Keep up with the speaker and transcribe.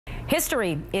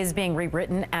History is being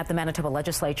rewritten at the Manitoba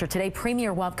legislature. Today,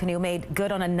 Premier Wab Kinew made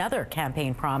good on another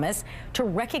campaign promise to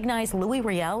recognize Louis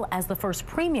Riel as the first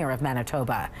premier of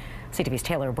Manitoba. CTV's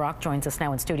Taylor Brock joins us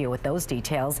now in studio with those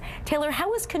details. Taylor,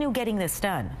 how is Kinew getting this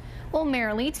done? Well,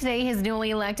 Marilee, today his newly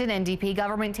elected NDP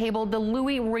government tabled the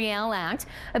Louis Riel Act,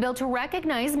 a bill to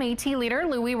recognize Metis Leader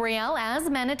Louis Riel as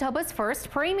Manitoba's first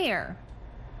premier.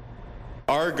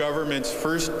 Our government's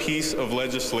first piece of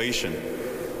legislation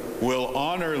will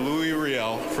honor Louis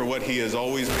Riel for what he has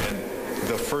always been,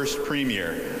 the first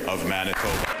premier of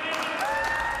Manitoba.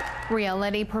 Riel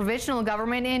led a provisional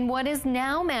government in what is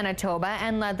now Manitoba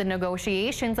and led the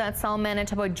negotiations that saw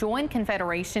Manitoba join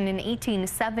Confederation in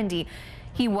 1870.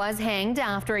 He was hanged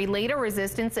after a later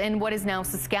resistance in what is now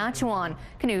Saskatchewan.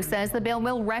 Kinew says the bill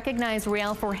will recognize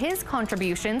Riel for his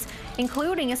contributions,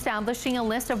 including establishing a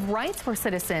list of rights for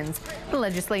citizens. The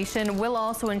legislation will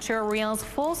also ensure Riel's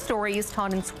full story is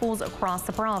taught in schools across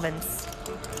the province.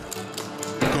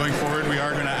 Going forward, we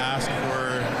are going to ask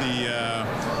for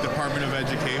the Department of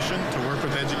Education to work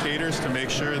with educators to make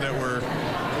sure that we're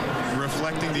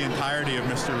reflecting the entirety of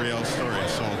Mr. Riel's story.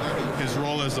 So his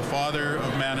role as the father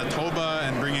of Manitoba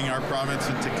and bringing our province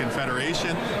into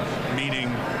Confederation, meaning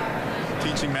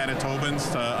teaching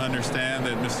Manitobans to understand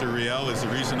that Mr. Riel is the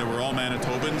reason that we're all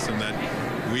Manitobans and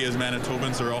that we as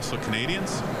Manitobans are also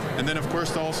Canadians. And then, of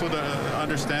course, also to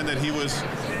understand that he was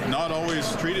not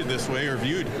always treated this way or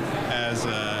viewed as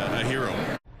a hero.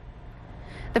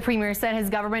 The premier said his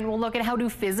government will look at how to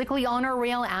physically honor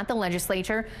Riel at the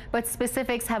legislature, but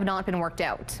specifics have not been worked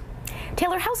out.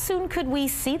 Taylor, how soon could we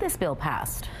see this bill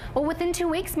passed? Well, within 2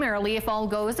 weeks, Marilee, if all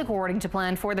goes according to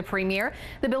plan for the premier.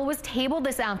 The bill was tabled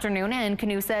this afternoon, and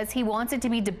Kinew says he wants it to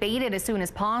be debated as soon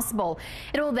as possible.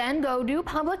 It will then go to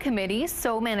public committees,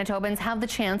 so Manitobans have the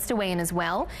chance to weigh in as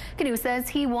well. Kinew says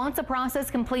he wants the process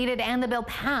completed and the bill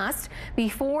passed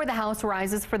before the House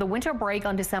rises for the winter break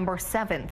on December 7th.